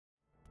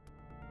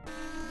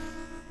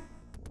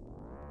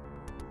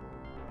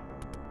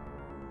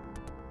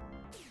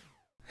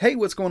Hey,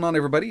 what's going on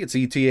everybody? It's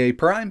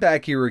ETAPRIME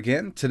back here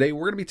again. Today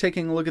we're going to be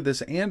taking a look at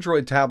this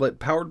Android tablet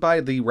powered by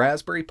the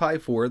Raspberry Pi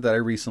 4 that I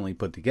recently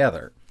put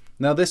together.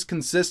 Now this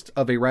consists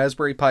of a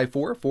Raspberry Pi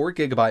 4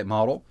 4GB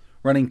model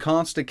running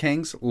Constant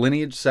King's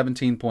Lineage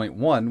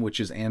 17.1, which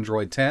is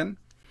Android 10,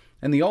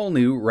 and the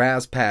all-new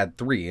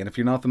RasPad3. And if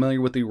you're not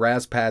familiar with the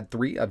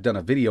RasPad3, I've done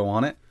a video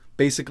on it.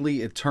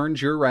 Basically, it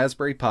turns your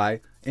Raspberry Pi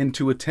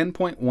into a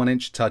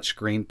 10.1-inch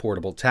touchscreen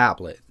portable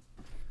tablet.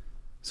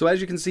 So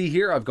as you can see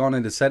here, I've gone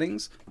into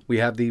settings. We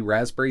have the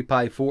Raspberry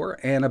Pi 4,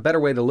 and a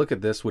better way to look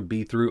at this would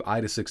be through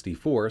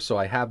IDA64, so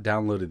I have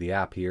downloaded the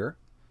app here.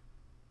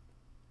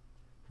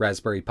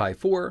 Raspberry Pi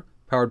 4,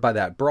 powered by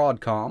that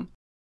Broadcom,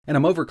 and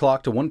I'm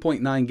overclocked to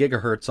 1.9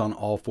 gigahertz on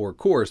all 4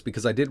 cores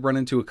because I did run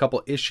into a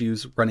couple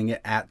issues running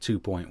it at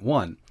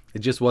 2.1. It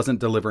just wasn't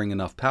delivering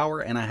enough power,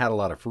 and I had a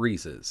lot of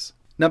freezes.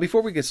 Now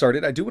before we get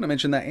started, I do want to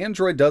mention that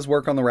Android does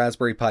work on the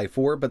Raspberry Pi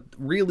 4, but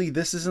really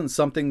this isn't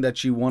something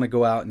that you want to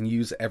go out and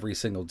use every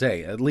single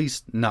day, at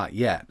least not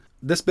yet.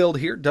 This build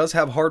here does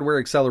have hardware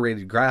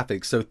accelerated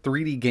graphics, so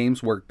 3D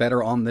games work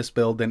better on this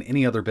build than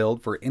any other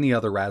build for any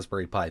other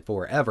Raspberry Pi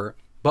 4 ever,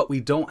 but we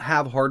don't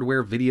have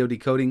hardware video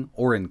decoding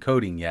or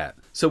encoding yet.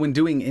 So when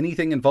doing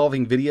anything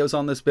involving videos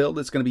on this build,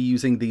 it's going to be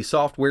using the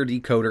software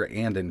decoder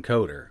and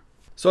encoder.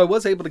 So I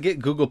was able to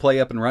get Google Play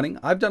up and running.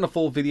 I've done a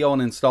full video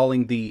on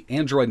installing the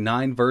Android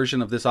 9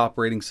 version of this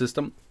operating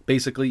system.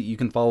 Basically, you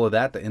can follow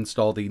that to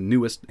install the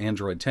newest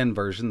Android 10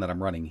 version that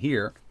I'm running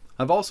here.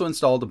 I've also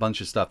installed a bunch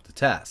of stuff to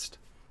test.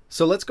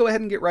 So let's go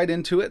ahead and get right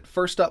into it.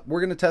 First up, we're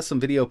going to test some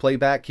video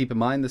playback. Keep in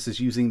mind this is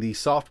using the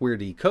software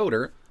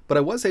decoder, but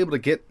I was able to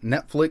get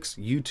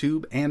Netflix,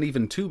 YouTube, and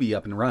even Tubi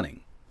up and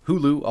running.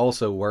 Hulu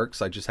also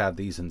works, I just have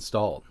these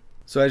installed.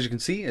 So as you can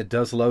see, it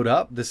does load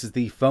up. This is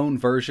the phone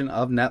version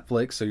of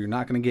Netflix, so you're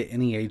not going to get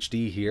any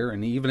HD here,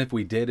 and even if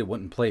we did, it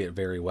wouldn't play it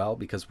very well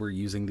because we're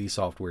using the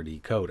software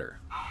decoder.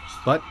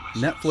 But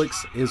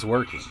Netflix is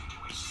working.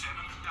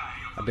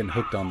 I've been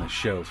hooked on this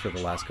show for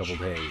the last couple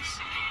days.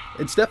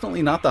 It's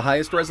definitely not the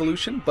highest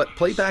resolution, but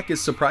playback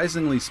is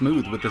surprisingly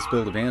smooth with this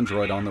build of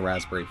Android on the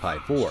Raspberry Pi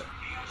 4.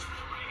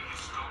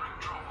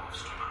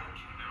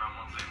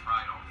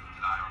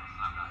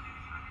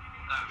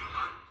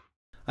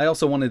 I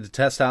also wanted to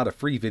test out a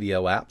free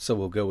video app, so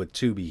we'll go with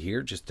Tubi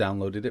here. Just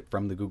downloaded it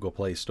from the Google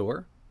Play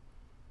Store.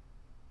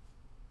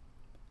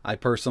 I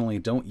personally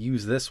don't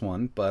use this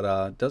one, but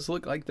it does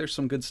look like there's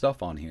some good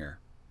stuff on here.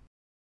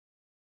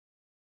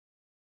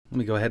 Let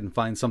me go ahead and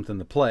find something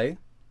to play.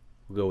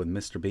 We'll go with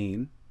Mr.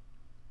 Bean.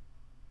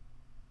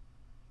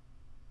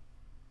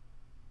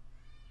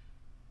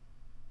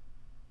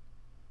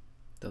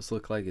 Does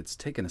look like it's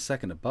taking a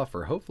second to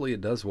buffer. Hopefully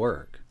it does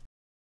work.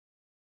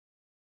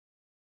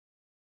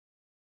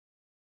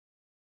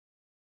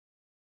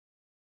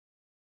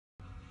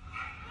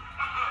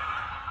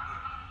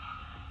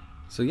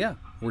 So yeah,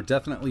 we're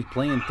definitely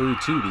playing through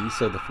Tubi,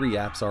 so the free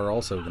apps are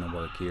also going to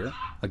work here.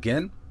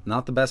 Again,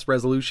 not the best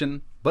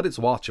resolution, but it's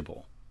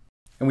watchable.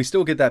 And we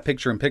still get that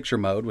picture-in-picture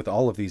mode with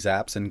all of these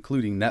apps,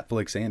 including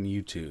Netflix and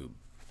YouTube.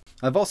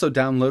 I've also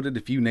downloaded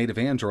a few native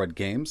Android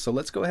games, so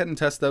let's go ahead and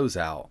test those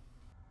out.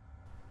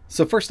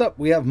 So first up,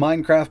 we have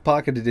Minecraft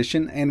Pocket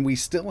Edition, and we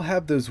still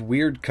have those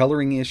weird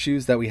coloring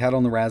issues that we had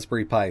on the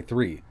Raspberry Pi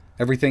 3.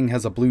 Everything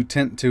has a blue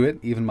tint to it,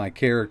 even my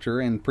character,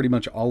 and pretty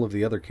much all of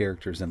the other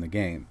characters in the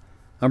game.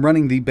 I'm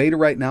running the beta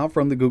right now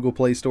from the Google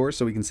Play Store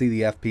so we can see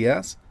the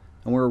FPS,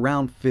 and we're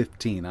around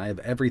 15. I have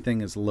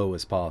everything as low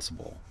as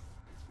possible.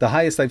 The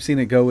highest I've seen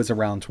it go is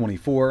around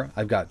 24.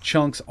 I've got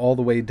chunks all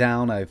the way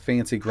down. I have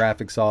fancy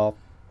graphics off.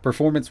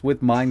 Performance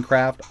with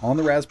Minecraft on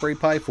the Raspberry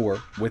Pi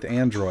 4 with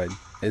Android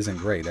isn't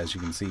great, as you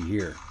can see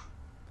here.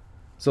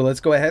 So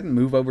let's go ahead and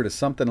move over to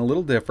something a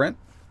little different.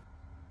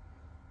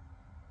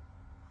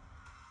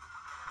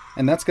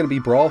 And that's going to be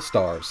Brawl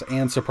Stars,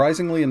 and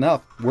surprisingly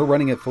enough, we're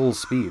running at full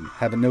speed.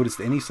 Haven't noticed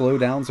any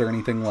slowdowns or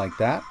anything like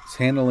that. It's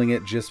handling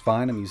it just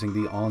fine. I'm using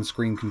the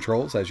on-screen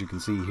controls, as you can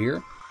see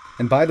here.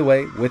 And by the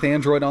way, with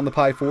Android on the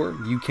Pi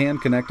 4, you can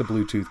connect a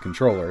Bluetooth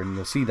controller, and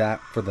you'll see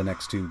that for the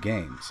next 2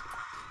 games.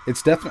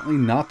 It's definitely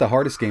not the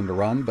hardest game to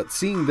run, but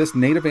seeing this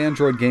native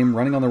Android game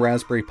running on the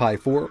Raspberry Pi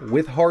 4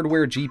 with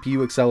hardware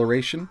GPU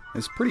acceleration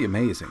is pretty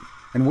amazing.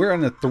 And we're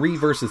in a 3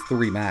 versus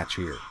 3 match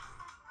here.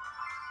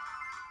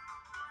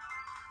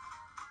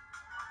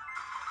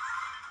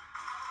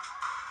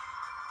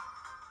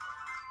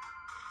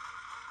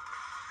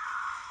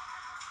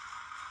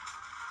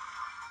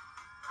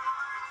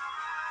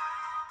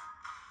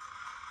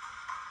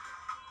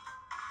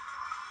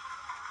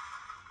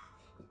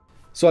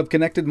 So I've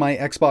connected my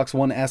Xbox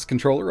One S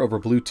controller over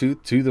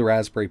Bluetooth to the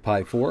Raspberry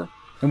Pi 4,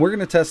 and we're going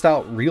to test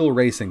out Real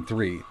Racing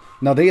 3.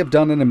 Now they have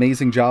done an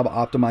amazing job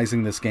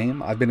optimizing this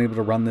game. I've been able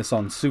to run this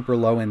on super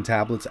low-end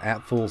tablets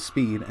at full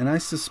speed, and I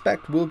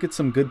suspect we'll get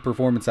some good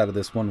performance out of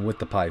this one with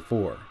the Pi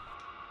 4.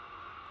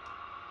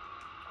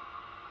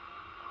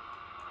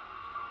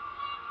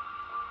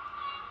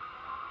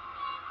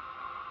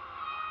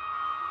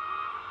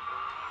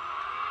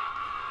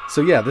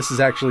 So yeah, this is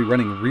actually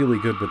running really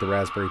good with the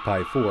Raspberry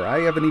Pi 4. I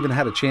haven't even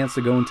had a chance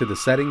to go into the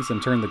settings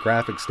and turn the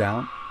graphics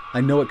down.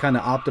 I know it kind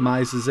of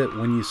optimizes it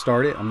when you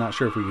start it. I'm not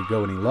sure if we could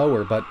go any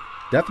lower, but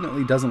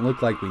definitely doesn't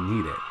look like we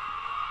need it.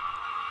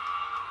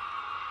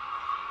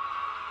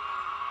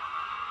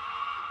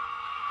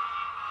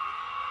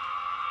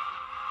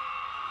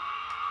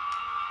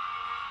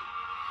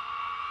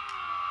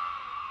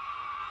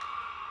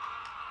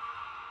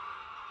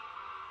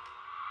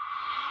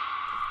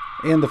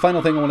 And the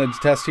final thing I wanted to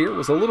test here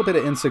was a little bit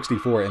of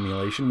N64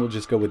 emulation. We'll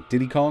just go with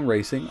Diddy Kong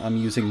Racing. I'm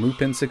using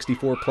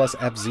MuPin64 Plus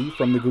FZ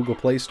from the Google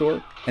Play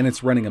Store, and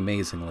it's running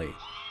amazingly.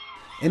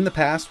 In the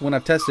past, when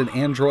I've tested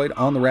Android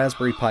on the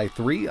Raspberry Pi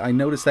 3, I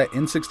noticed that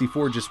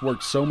N64 just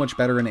works so much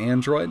better in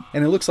Android,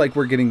 and it looks like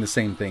we're getting the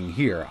same thing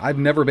here. I've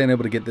never been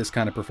able to get this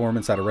kind of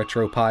performance out of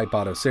RetroPie,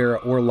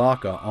 Batocera, or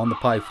Laka on the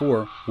Pi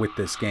 4 with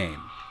this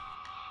game.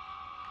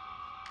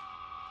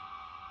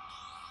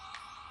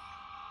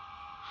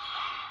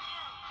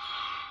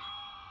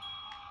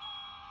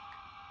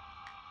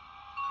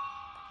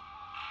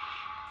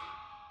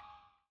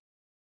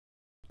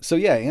 So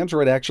yeah,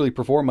 Android actually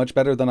performed much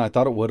better than I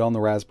thought it would on the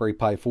Raspberry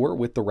Pi 4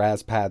 with the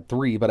RasPad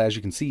 3, but as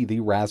you can see, the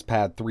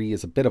RasPad 3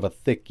 is a bit of a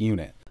thick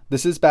unit.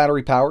 This is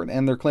battery powered,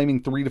 and they're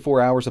claiming 3 to 4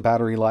 hours of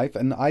battery life,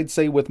 and I'd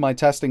say with my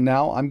testing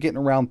now, I'm getting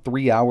around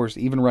 3 hours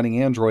even running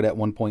Android at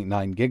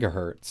 1.9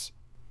 gigahertz.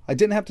 I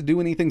didn't have to do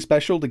anything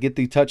special to get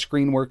the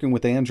touchscreen working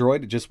with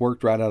Android, it just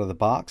worked right out of the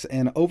box,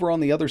 and over on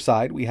the other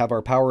side, we have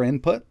our power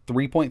input,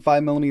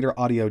 3.5mm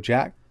audio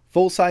jack,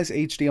 full-size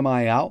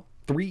HDMI out,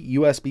 3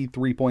 USB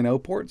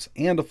 3.0 ports,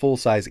 and a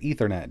full-size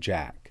Ethernet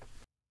jack.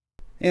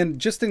 And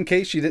just in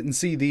case you didn't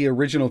see the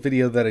original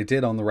video that I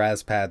did on the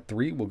RasPad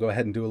 3, we'll go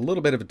ahead and do a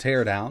little bit of a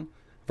teardown.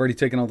 I've already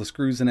taken all the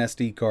screws and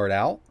SD card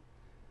out,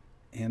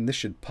 and this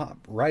should pop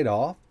right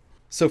off.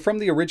 So from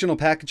the original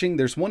packaging,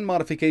 there's one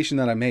modification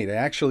that I made. I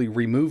actually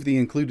removed the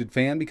included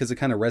fan because it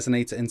kind of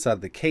resonates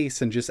inside the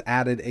case and just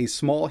added a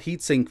small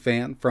heatsink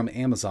fan from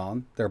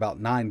Amazon. They're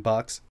about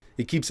 $9.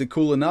 It keeps it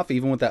cool enough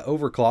even with that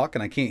overclock,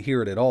 and I can't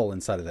hear it at all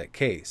inside of that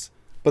case.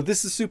 But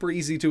this is super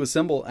easy to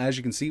assemble. As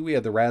you can see, we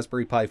have the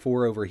Raspberry Pi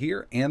 4 over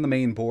here and the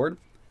main board.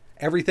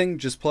 Everything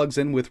just plugs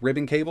in with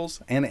ribbon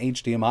cables and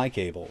HDMI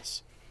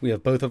cables. We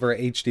have both of our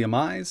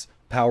HDMIs,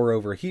 power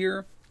over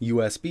here,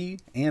 USB,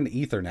 and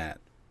Ethernet.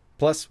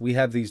 Plus, we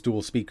have these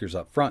dual speakers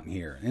up front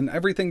here, and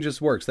everything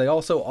just works. They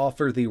also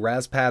offer the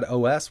RasPad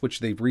OS,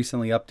 which they've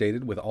recently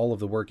updated with all of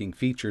the working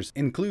features,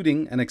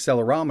 including an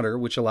accelerometer,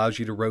 which allows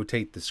you to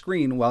rotate the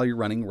screen while you're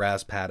running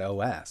RasPad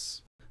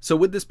OS. So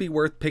would this be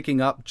worth picking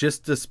up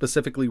just to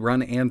specifically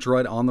run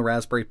Android on the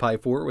Raspberry Pi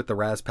 4 with the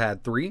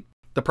RasPad 3?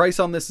 The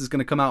price on this is going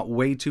to come out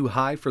way too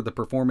high for the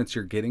performance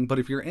you're getting, but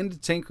if you're into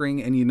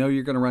tinkering and you know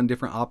you're going to run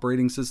different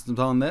operating systems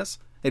on this,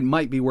 it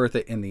might be worth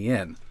it in the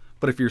end.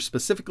 But if you're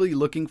specifically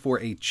looking for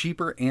a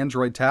cheaper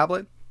Android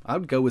tablet, I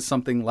would go with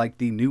something like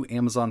the new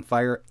Amazon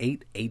Fire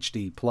 8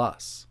 HD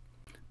Plus.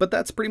 But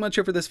that's pretty much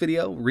it for this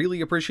video.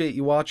 Really appreciate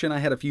you watching. I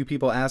had a few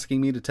people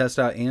asking me to test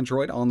out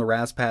Android on the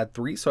RasPad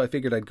 3, so I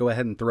figured I'd go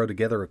ahead and throw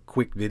together a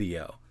quick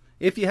video.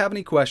 If you have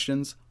any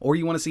questions, or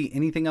you want to see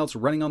anything else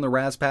running on the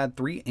RasPad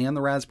 3 and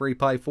the Raspberry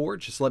Pi 4,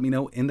 just let me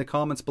know in the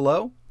comments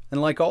below.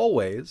 And like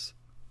always,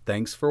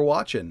 thanks for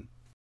watching.